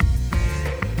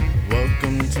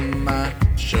Welcome to my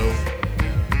show.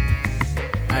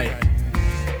 Hey,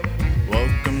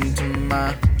 welcome to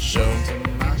my show.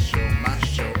 My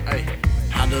show. Hey,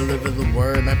 I deliver the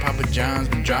word like Papa John's,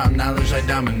 but drop knowledge like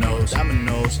dominoes.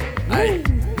 Hey,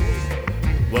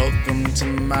 welcome to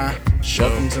my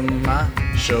show.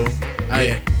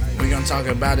 Hey, we gon' talk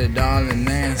about it all and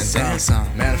then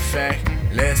some. Matter of fact,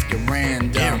 let's get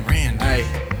random. Hey,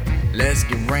 let's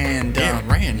get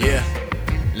random. Yeah,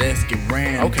 let's get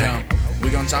random. Okay. We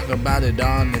gon' talk about it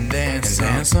all and then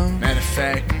some. Matter of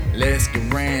fact, let's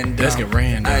get random. Hey,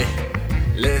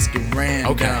 let's get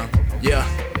random. Okay. Yeah,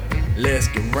 let's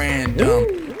get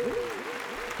random.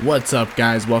 What's up,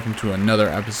 guys? Welcome to another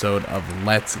episode of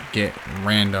Let's Get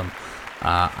Random.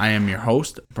 I am your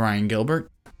host, Brian Gilbert.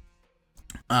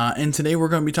 And today we're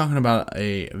going to be talking about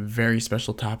a very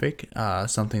special topic,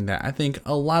 something that I think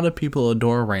a lot of people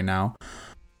adore right now.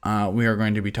 We are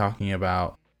going to be talking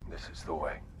about This is the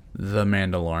way. The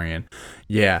Mandalorian.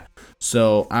 Yeah,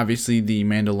 so obviously The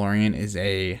Mandalorian is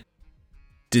a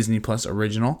Disney Plus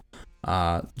original,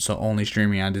 so only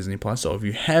streaming on Disney Plus. So if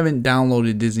you haven't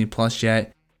downloaded Disney Plus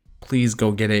yet, please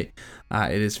go get it.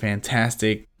 It is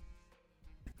fantastic.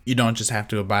 You don't just have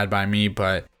to abide by me,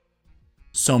 but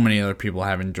so many other people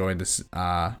have enjoyed this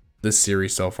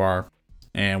series so far,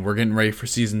 and we're getting ready for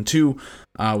season 2,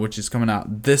 which is coming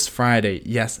out this Friday.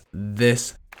 Yes,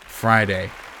 this Friday.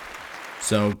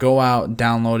 So go out,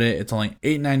 download it. It's only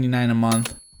 $8.99 a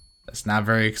month. It's not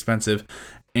very expensive.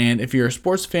 And if you're a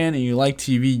sports fan and you like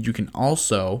TV, you can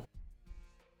also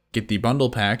get the bundle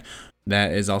pack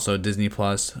that is also Disney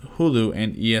Plus, Hulu,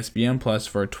 and ESPN Plus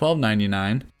for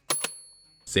 $12.99.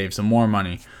 Save some more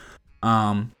money.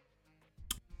 So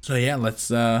yeah, let's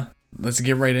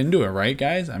get right into it, right,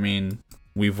 guys? I mean,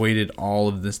 we've waited all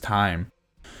of this time.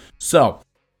 So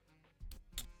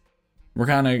we're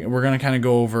gonna kind of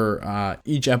go over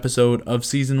each episode of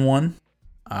season 1,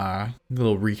 a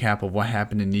little recap of what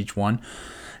happened in each one,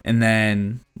 and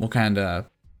then we'll kind of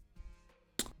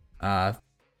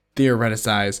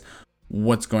theorize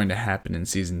what's going to happen in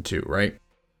season 2, right?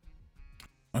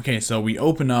 Okay, so we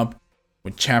open up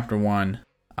with chapter 1,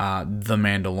 The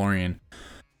Mandalorian.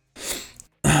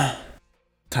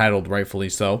 Titled rightfully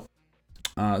so.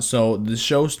 So the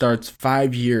show starts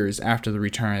 5 years after the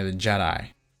Return of the Jedi.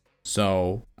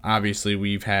 So obviously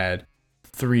we've had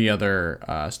 3 other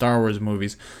Star Wars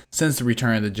movies since the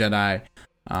Return of the Jedi,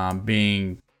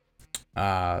 being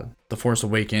The Force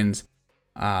Awakens,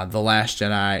 The Last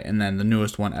Jedi, and then the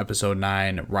newest one, Episode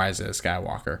 9, Rise of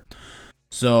Skywalker.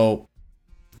 So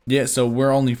yeah, so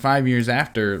we're only 5 years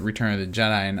after Return of the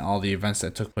Jedi and all the events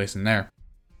that took place in there.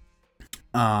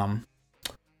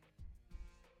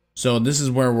 So this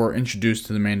is where we're introduced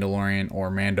to the Mandalorian,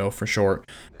 or Mando for short,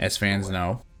 as fans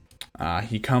know.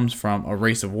 He comes from a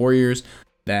race of warriors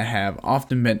that have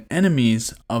often been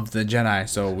enemies of the Jedi,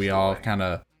 so we all kind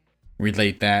of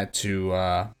relate that to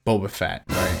Boba Fett,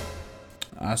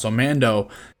 right? So Mando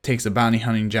takes a bounty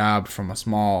hunting job from a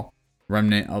small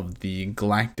remnant of the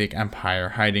Galactic Empire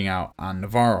hiding out on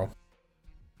Navarro.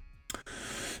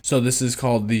 So this is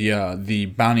called the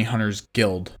Bounty Hunters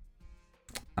Guild.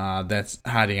 That's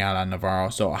hiding out on Navarro.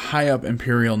 So a high-up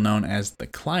Imperial known as the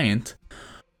Client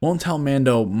won't tell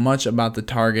Mando much about the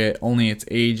target, only its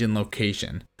age and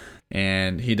location.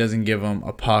 And he doesn't give him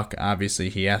a puck. Obviously,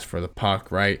 he asked for the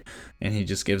puck, right? And he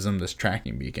just gives him this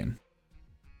tracking beacon.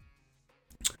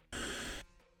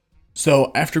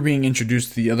 So after being introduced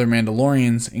to the other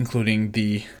Mandalorians, including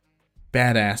the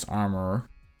badass armorer,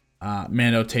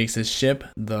 Mando takes his ship,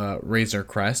 the Razor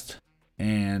Crest,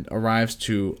 and arrives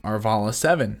to Arvala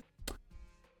 7.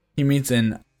 He meets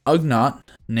an Ugnaught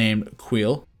named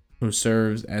Quill, who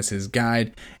serves as his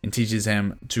guide and teaches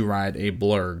him to ride a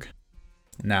blurg.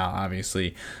 Now,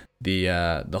 obviously, the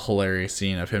hilarious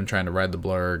scene of him trying to ride the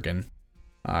blurg, and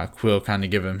Quill kind of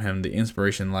giving him the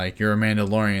inspiration, like, you're a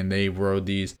Mandalorian, they rode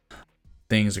these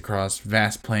things across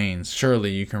vast plains, surely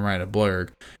you can ride a blurg.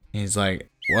 And he's like,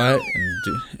 what?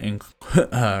 And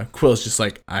Quill's just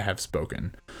like, I have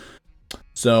spoken.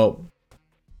 So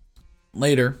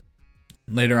later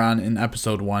on in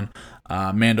episode 1,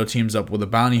 Mando teams up with a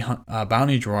bounty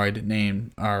droid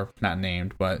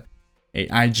but a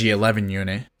IG-11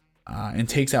 unit, and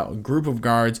takes out a group of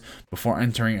guards before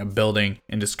entering a building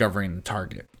and discovering the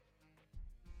target.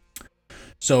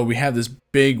 So we have this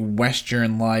big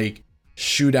Western-like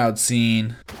shootout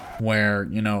scene where,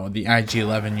 you know, the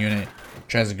IG-11 unit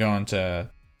tries to go into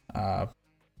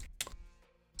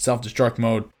self-destruct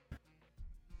mode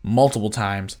multiple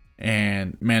times,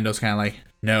 and Mando's kind of like,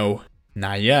 no,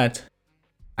 not yet,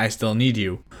 I still need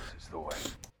you. This is the way.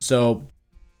 So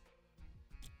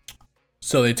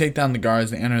So they take down the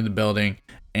guards, they enter the building,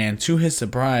 and to his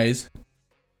surprise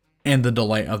and the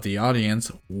delight of the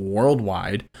audience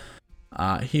worldwide,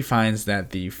 he finds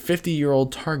that the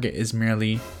 50-year-old target is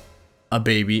merely a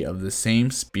baby of the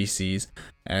same species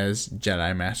as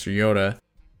Jedi Master Yoda,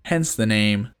 hence the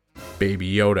name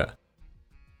Baby Yoda.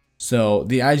 So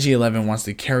the IG-11 wants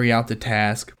to carry out the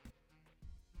task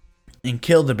and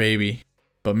kill the baby,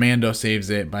 but Mando saves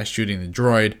it by shooting the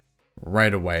droid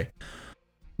right away.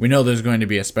 We know there's going to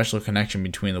be a special connection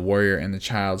between the warrior and the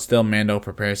child. Still, Mando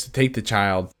prepares to take the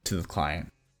child to the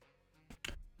client.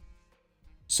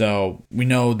 So we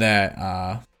know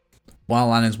that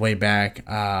while on his way back,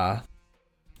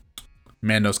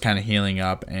 Mando's kind of healing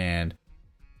up, and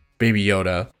Baby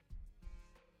Yoda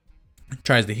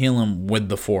tries to heal him with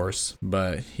the Force,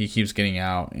 but he keeps getting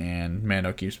out, and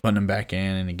Mando keeps putting him back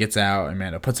in, and he gets out, and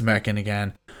Mando puts him back in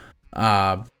again,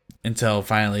 until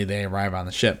finally they arrive on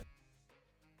the ship.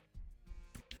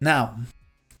 Now,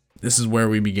 this is where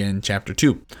we begin Chapter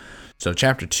 2. So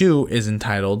Chapter 2 is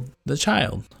entitled The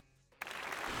Child.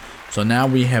 So now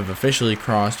we have officially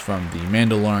crossed from the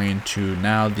Mandalorian to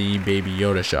now the Baby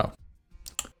Yoda show.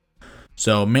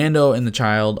 So Mando and the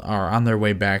child are on their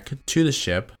way back to the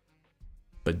ship,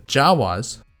 but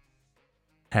Jawas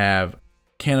have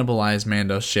cannibalized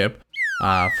Mando's ship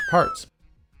for parts.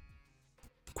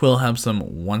 Quill helps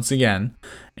them once again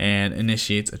and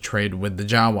initiates a trade with the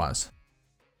Jawas.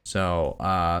 So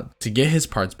to get his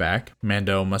parts back,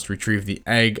 Mando must retrieve the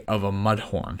egg of a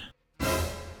mudhorn.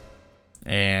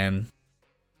 And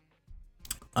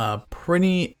a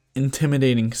pretty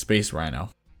intimidating space rhino,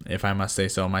 if I must say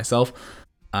so myself.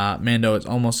 Mando is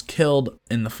almost killed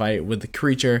in the fight with the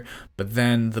creature, but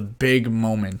then the big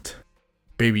moment,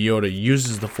 Baby Yoda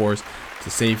uses the Force to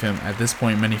save him. At this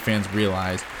point, many fans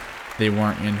realize they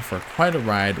weren't in for quite a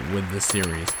ride with the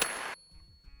series.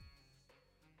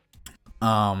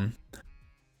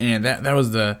 And that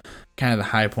was the kind of the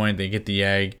high point. They get the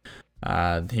egg.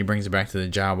 He brings it back to the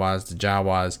Jawas. The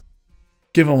Jawas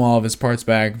give him all of his parts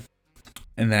back,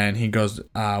 and then he goes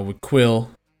with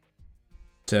Quill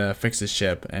to fix his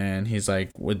ship, and he's like,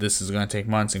 well, this is going to take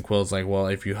months, and Quill's like, well,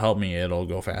 if you help me, it'll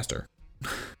go faster.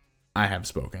 I have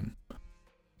spoken.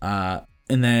 And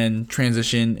then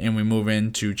transition, and we move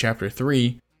into Chapter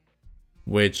 3,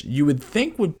 which you would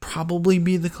think would probably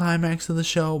be the climax of the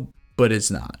show, but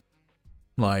it's not.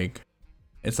 Like,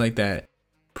 it's like that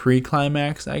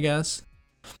pre-climax, I guess.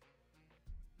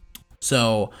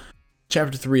 So,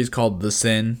 Chapter 3 is called The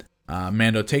Sin.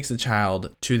 Mando takes the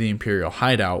child to the Imperial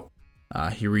hideout.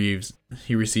 He receives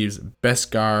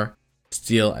Beskar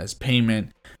steel as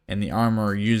payment, and the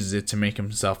armorer uses it to make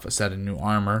himself a set of new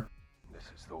armor. This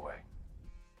is the way.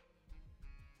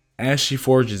 As she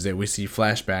forges it, we see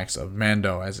flashbacks of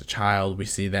Mando as a child. We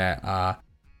see that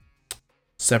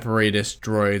separatist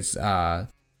droids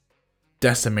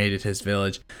decimated his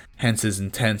village, hence his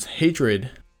intense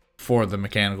hatred for the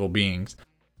mechanical beings.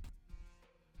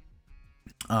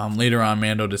 Later on,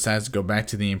 Mando decides to go back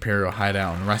to the Imperial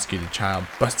hideout and rescue the child,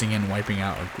 busting in and wiping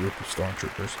out a group of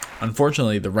stormtroopers.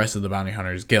 Unfortunately, the rest of the Bounty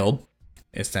Hunters Guild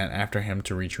is sent after him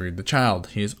to retrieve the child.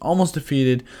 He is almost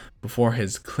defeated before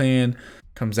his clan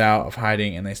comes out of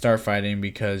hiding, and they start fighting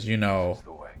because, you know,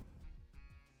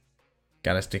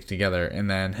 gotta stick together. And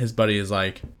then his buddy is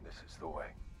like, this is the way.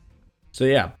 So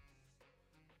yeah.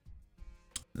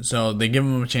 So they give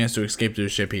him a chance to escape to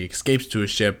his ship. He escapes to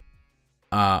his ship.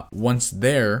 Once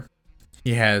there,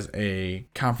 he has a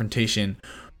confrontation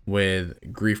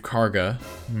with Grief Karga,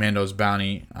 Mando's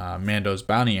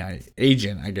bounty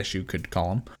agent, I guess you could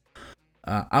call him.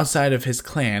 Outside of his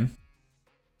clan,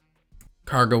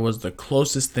 Karga was the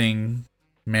closest thing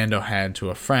Mando had to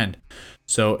a friend.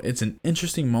 So it's an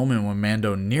interesting moment when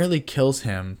Mando nearly kills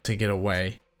him to get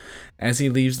away. As he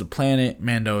leaves the planet,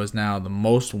 Mando is now the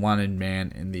most wanted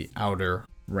man in the Outer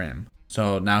Rim.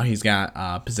 So now he's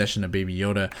got possession of Baby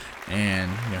Yoda,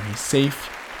 and you know he's safe,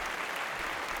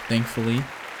 thankfully.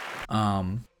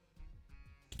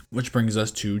 Which brings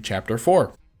us to Chapter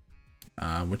 4,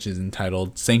 which is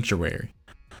entitled Sanctuary.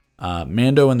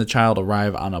 Mando and the child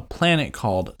arrive on a planet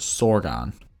called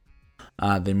Sorgon.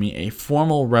 They meet a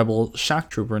formal rebel shock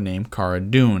trooper named Cara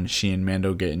Dune. She and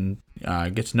Mando get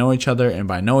to know each other, and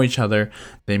by know each other,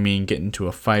 they mean get into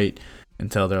a fight.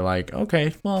 Until they're like,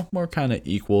 okay, well, we're kind of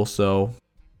equal, so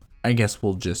I guess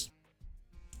we'll just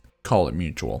call it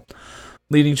mutual.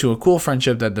 Leading to a cool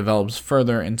friendship that develops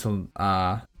further in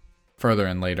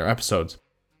later episodes.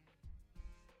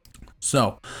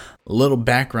 So, a little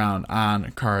background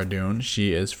on Cara Dune.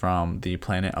 She is from the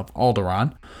planet of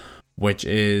Alderaan, which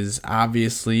is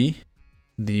obviously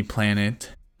the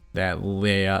planet that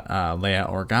Leia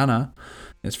Organa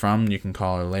is from. You can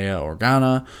call her Leia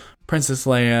Organa, Princess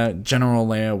Leia, General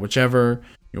Leia, whichever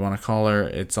you want to call her.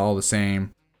 It's all the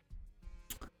same.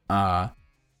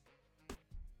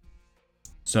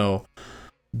 So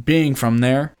being from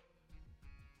there,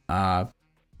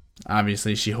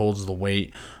 obviously she holds the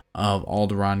weight of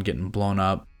Alderaan getting blown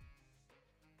up.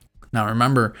 Now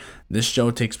remember, this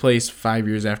show takes place 5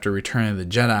 years after Return of the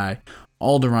Jedi.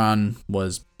 Alderaan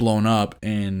was blown up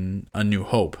in A New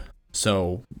Hope.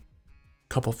 So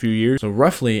couple few years. So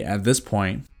roughly at this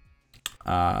point,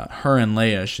 her and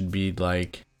Leia should be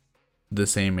like the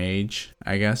same age,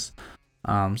 I guess.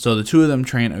 So the two of them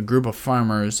train a group of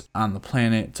farmers on the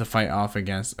planet to fight off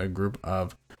against a group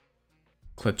of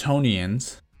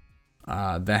Clitonians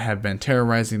that have been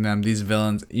terrorizing them. These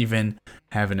villains even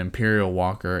have an Imperial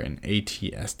Walker, an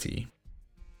AT-ST.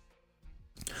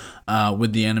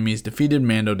 With the enemies defeated,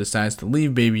 Mando decides to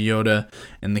leave Baby Yoda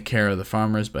in the care of the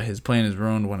farmers, but his plan is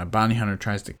ruined when a bounty hunter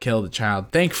tries to kill the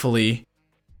child. Thankfully,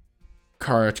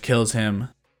 Cara kills him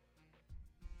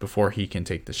before he can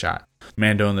take the shot.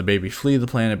 Mando and the baby flee the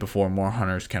planet before more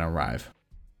hunters can arrive.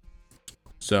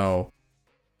 So,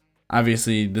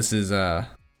 obviously, this is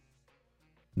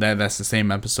that's the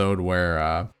same episode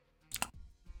where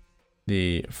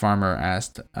the farmer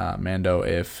asked Mando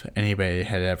if anybody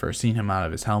had ever seen him out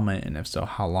of his helmet, and if so,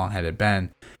 how long had it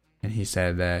been? And he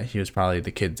said that he was probably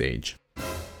the kid's age,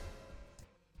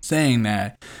 saying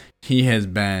he has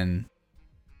been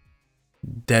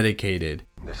dedicated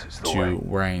to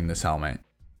wearing this helmet.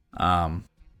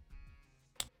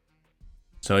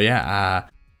 So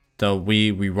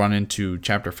we run into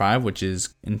chapter 5, which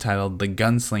is entitled The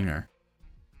Gunslinger.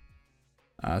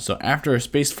 So after a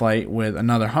space flight with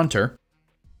another hunter,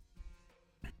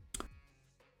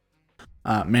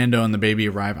 Mando and the baby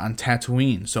arrive on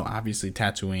Tatooine. So obviously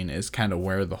Tatooine is kind of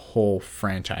where the whole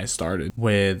franchise started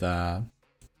with,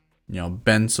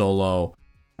 Ben Solo,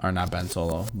 or not Ben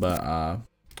Solo, but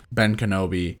Ben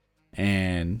Kenobi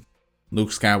and Luke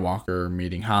Skywalker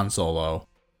meeting Han Solo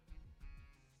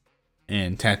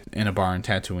in a bar in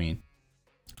Tatooine.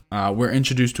 We're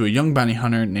introduced to a young bounty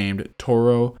hunter named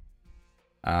Toro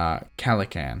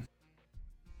Calican.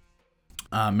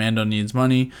 Mando needs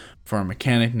money for a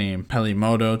mechanic named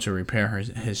Pelimoto to repair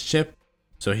his ship,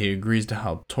 so he agrees to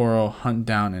help Toro hunt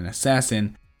down an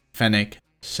assassin, Fennec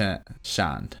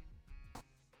Shand.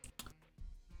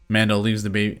 Mando leaves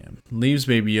Baby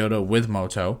Yoda with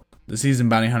Moto. The seasoned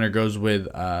bounty hunter goes with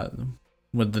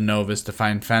the novice to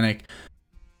find Fennec.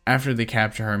 After they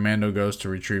capture her, Mando goes to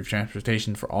retrieve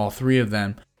transportation for all three of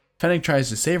them. Fennec tries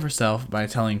to save herself by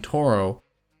telling Toro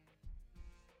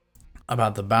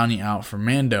about the bounty out for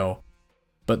Mando,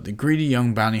 but the greedy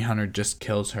young bounty hunter just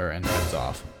kills her and heads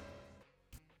off.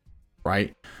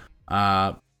 Right?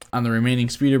 On the remaining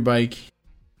speeder bike,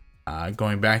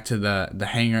 going back to the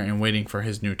hangar and waiting for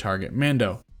his new target,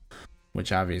 Mando,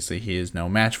 which obviously he is no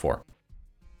match for.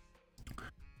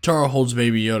 Toro holds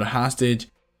Baby Yoda hostage,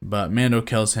 but Mando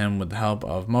kills him with the help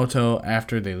of Moto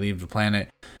after they leave the planet.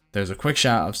 There's a quick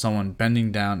shot of someone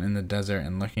bending down in the desert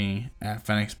and looking at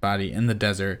Fennec's body in the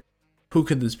desert. Who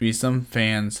could this be? Some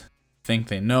fans think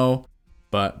they know,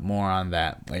 but more on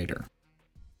that later.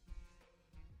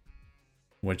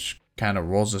 Which kind of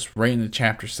rolls us right into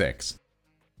chapter 6,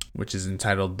 which is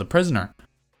entitled The Prisoner.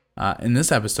 In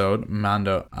this episode,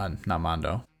 Mando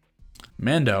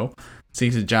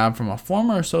seeks a job from a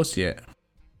former associate,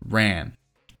 Ran.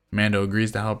 Mando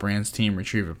agrees to help Ran's team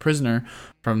retrieve a prisoner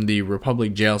from the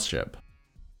Republic jail ship.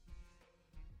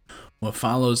 What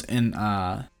follows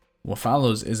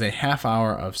is a half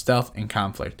hour of stealth and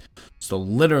conflict. So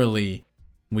literally,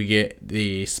 we get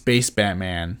the Space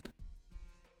Batman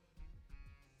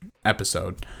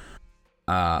episode.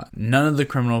 None of the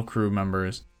criminal crew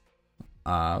members,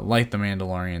 like the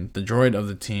Mandalorian, the droid of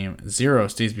the team, Zero,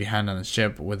 stays behind on the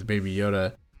ship with Baby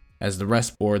Yoda as the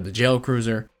rest board the jail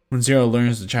cruiser. When Zero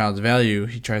learns the child's value,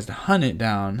 he tries to hunt it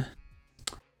down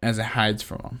as it hides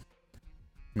from him.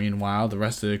 Meanwhile, the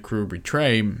rest of the crew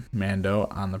betray Mando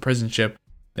on the prison ship.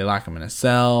 They lock him in a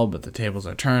cell, but the tables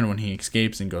are turned when he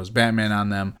escapes and goes Batman on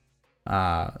them.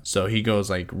 So he goes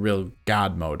like real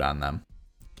God mode on them.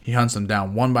 He hunts them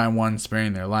down one by one,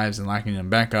 sparing their lives and locking them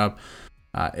back up.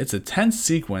 It's a tense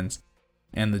sequence,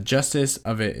 and the justice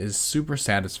of it is super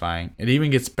satisfying. It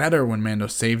even gets better when Mando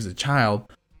saves a child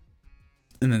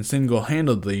and then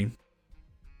single-handedly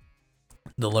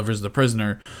delivers the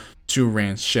prisoner to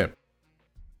Ran's ship.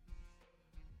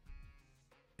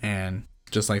 And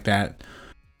just like that,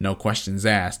 no questions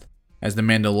asked. As the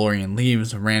Mandalorian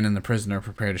leaves, Ran and the prisoner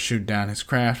prepare to shoot down his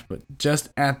craft, but just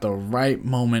at the right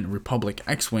moment, Republic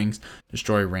X-Wings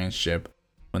destroy Ran's ship.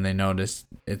 When they notice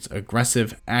its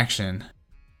aggressive action,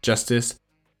 justice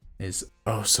is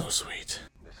oh so sweet.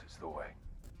 This is the way.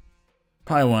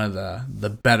 Probably one of the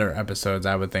better episodes,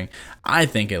 I would think. I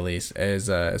think at least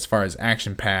as far as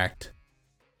action packed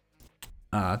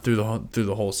through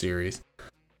the whole series.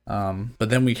 But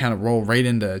then we kind of roll right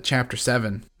into chapter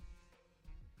 7,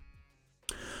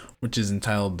 which is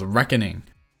entitled "The Reckoning,"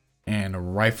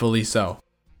 and rightfully so.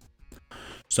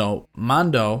 So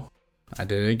Mando, I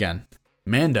did it again.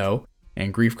 Mando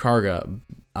and Grief Karga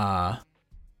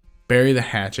bury the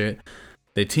hatchet.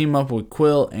 They team up with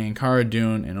Quill and Cara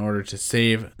Dune in order to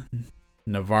save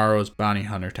Navarro's bounty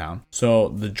hunter town. So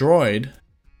the droid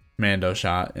Mando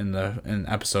shot in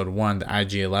episode 1, the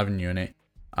IG-11 unit,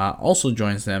 also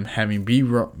joins them, having being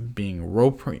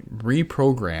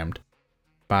reprogrammed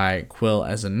by Quill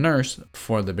as a nurse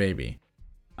for the baby.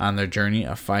 On their journey,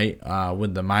 a fight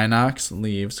with the Minox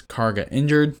leaves Karga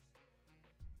injured.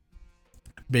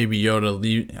 Baby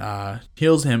Yoda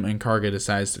heals him, and Karga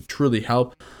decides to truly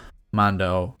help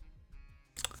Mando.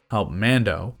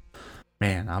 Man,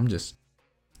 I'm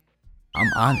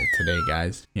on it today,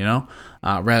 guys,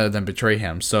 rather than betray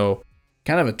him. So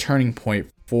kind of a turning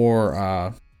point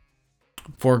for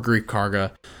Greek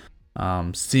Karga,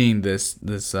 seeing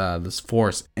this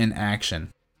force in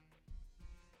action.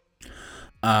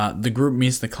 The group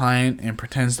meets the client and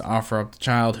pretends to offer up the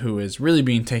child, who is really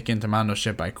being taken to Mando's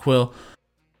ship by Quill.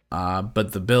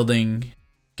 But the building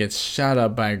gets shot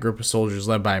up by a group of soldiers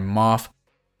led by Moff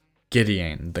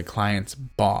Gideon, the client's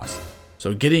boss.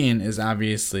 So Gideon is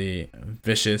obviously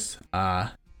vicious,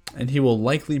 and he will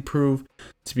likely prove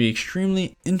to be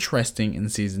extremely interesting in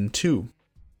season 2.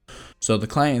 So the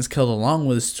client is killed along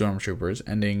with his stormtroopers,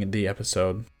 ending the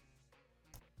episode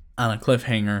on a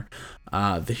cliffhanger.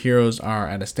 The heroes are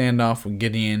at a standoff with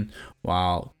Gideon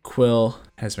while Quill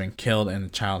has been killed and the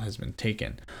child has been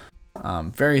taken.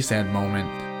 Very sad moment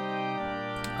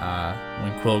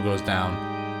when Quill goes down.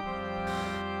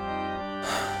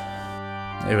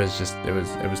 It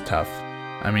was tough.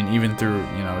 I mean, even through,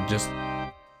 just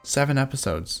 7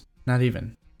 episodes, not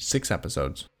even 6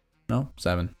 episodes. No,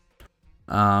 7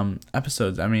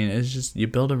 episodes. I mean, it's just, you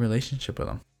build a relationship with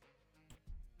them.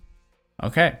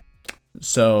 Okay.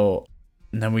 So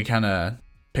then we kind of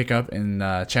pick up in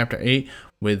chapter 8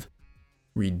 with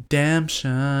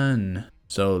redemption.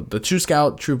 So the 2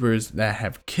 scout troopers that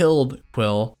have killed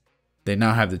Quill, they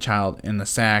now have the child in the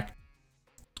sack.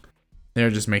 They're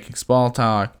just making small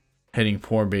talk, hitting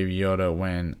poor Baby Yoda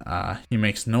when he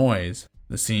makes noise.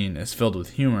 The scene is filled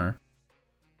with humor,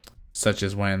 such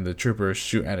as when the troopers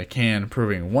shoot at a can,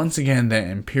 proving once again that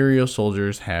Imperial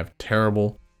soldiers have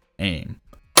terrible aim.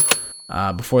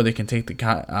 Before they can take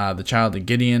the child to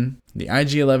Gideon, the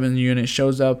IG-11 unit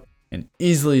shows up and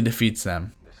easily defeats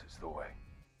them. This is the way.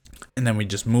 And then we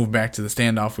just move back to the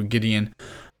standoff with Gideon.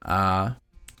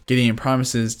 Gideon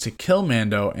promises to kill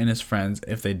Mando and his friends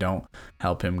if they don't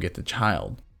help him get the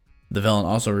child. The villain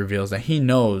also reveals that he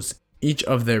knows each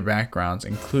of their backgrounds,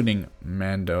 including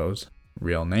Mando's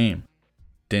real name,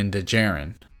 Din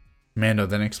Djarin. Mando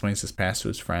then explains his past to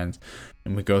his friends,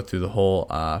 and we go through the whole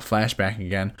flashback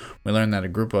again. We learn that a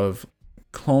group of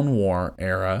Clone War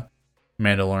era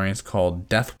Mandalorians called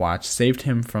Death Watch saved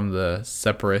him from the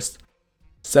separatist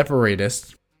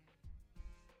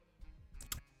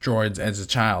droids as a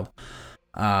child.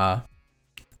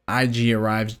 IG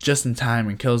arrives just in time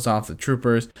and kills off the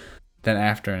troopers. Then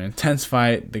after an intense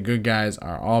fight, the good guys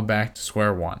are all back to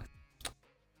square one.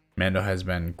 Mando has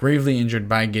been gravely injured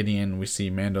by Gideon. We see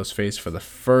Mando's face for the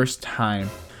first time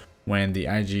when the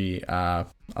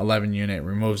IG-11 unit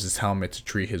removes his helmet to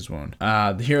treat his wound.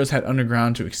 The heroes head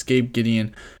underground to escape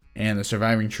Gideon and the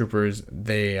surviving troopers.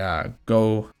 They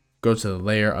go to the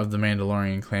lair of the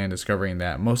Mandalorian clan, discovering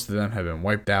that most of them have been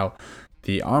wiped out.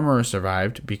 The armorer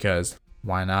survived because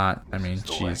why not? I mean,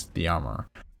 she's the armorer.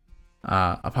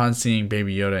 Upon seeing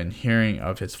Baby Yoda and hearing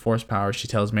of his force power, she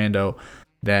tells Mando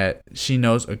that she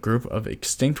knows a group of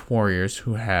extinct warriors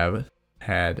who have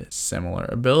had similar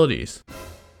abilities.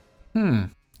 The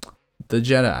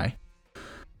Jedi.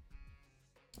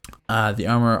 The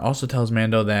armorer also tells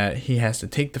Mando that he has to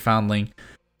take the foundling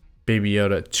Baby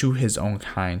Yoda to his own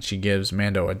kind. She gives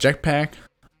Mando a jetpack.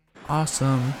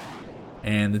 Awesome.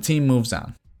 And the team moves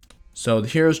on. So the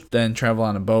heroes then travel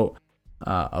on a boat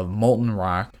of molten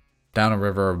rock down a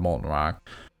river of molten rock.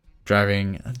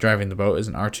 Driving the boat is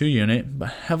an R2 unit, but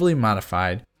heavily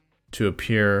modified to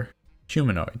appear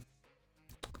humanoid.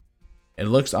 It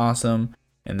looks awesome,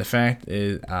 and the fact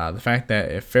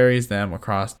that it ferries them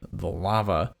across the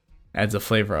lava adds a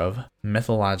flavor of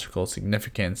mythological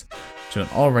significance to an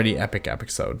already epic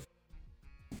episode.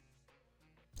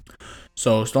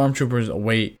 So stormtroopers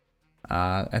await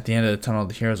at the end of the tunnel.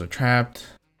 The heroes are trapped.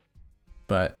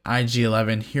 but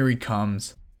IG-11, here he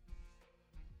comes.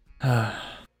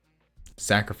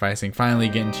 Sacrificing, finally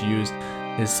getting to use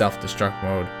his self-destruct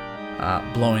mode,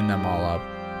 blowing them all up.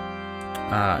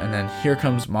 And then here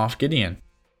comes Moff Gideon.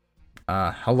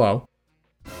 Hello.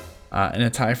 And a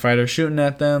TIE fighter shooting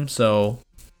at them, so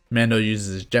Mando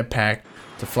uses his jetpack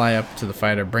to fly up to the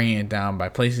fighter, bringing it down by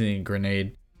placing a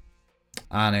grenade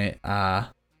on it.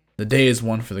 The day is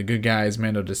won for the good guys.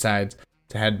 Mando decides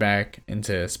to head back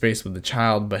into space with the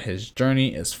child, but his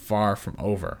journey is far from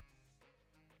over.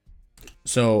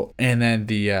 So, and then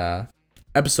the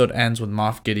episode ends with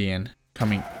Moff Gideon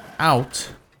coming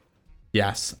out.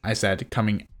 Yes, I said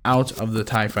coming out of the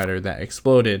TIE fighter that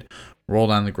exploded,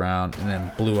 rolled on the ground, and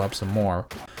then blew up some more.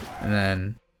 And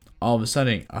then all of a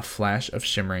sudden, a flash of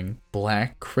shimmering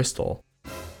black crystal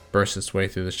bursts its way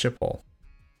through the ship hull.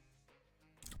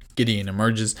 Gideon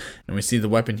emerges, and we see the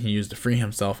weapon he used to free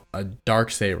himself, a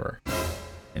darksaber,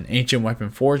 an ancient weapon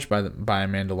forged by a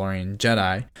Mandalorian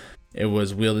Jedi. It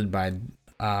was wielded by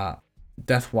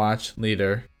Death Watch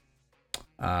leader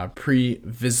Pre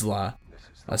Vizsla,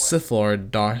 a Sith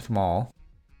Lord Darth Maul,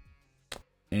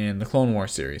 in the Clone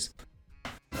Wars series.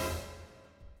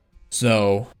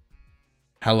 So,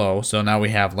 hello. So now we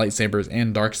have lightsabers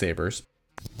and darksabers.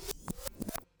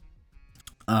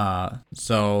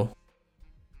 So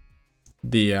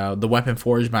the weapon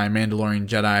forged by a Mandalorian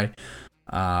Jedi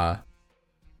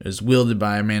is wielded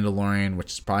by a Mandalorian,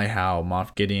 which is probably how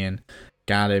Moff Gideon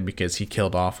got it, because he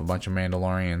killed off a bunch of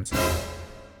Mandalorians.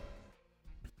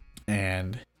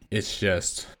 And it's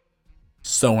just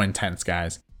so intense,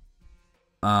 guys.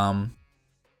 So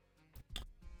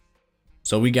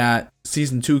we got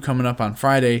season 2 coming up on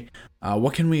Friday.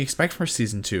 What can we expect for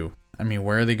season 2? I mean,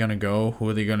 where are they going to go? Who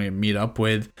are they going to meet up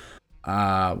with?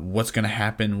 What's going to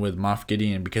happen with Moff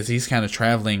Gideon? Because he's kind of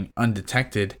traveling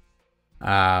undetected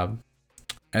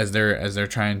as they're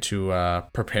trying to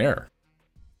prepare.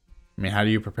 I mean, how do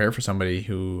you prepare for somebody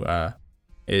who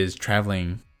is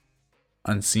traveling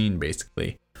unseen,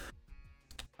 basically?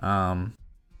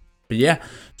 But yeah,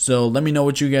 so let me know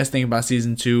what you guys think about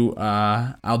season 2.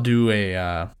 I'll do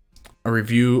a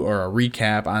review or a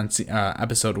recap on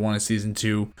episode 1 of season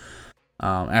 2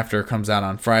 after it comes out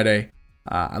on Friday.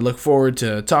 I look forward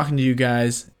to talking to you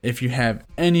guys. If you have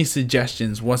any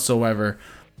suggestions whatsoever,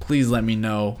 please let me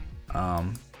know.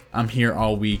 I'm here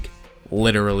all week,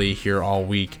 literally here all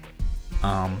week,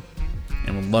 and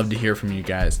would love to hear from you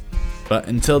guys. But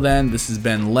until then, this has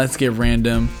been Let's Get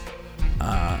Random,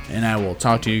 and I will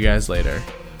talk to you guys later.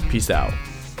 Peace out.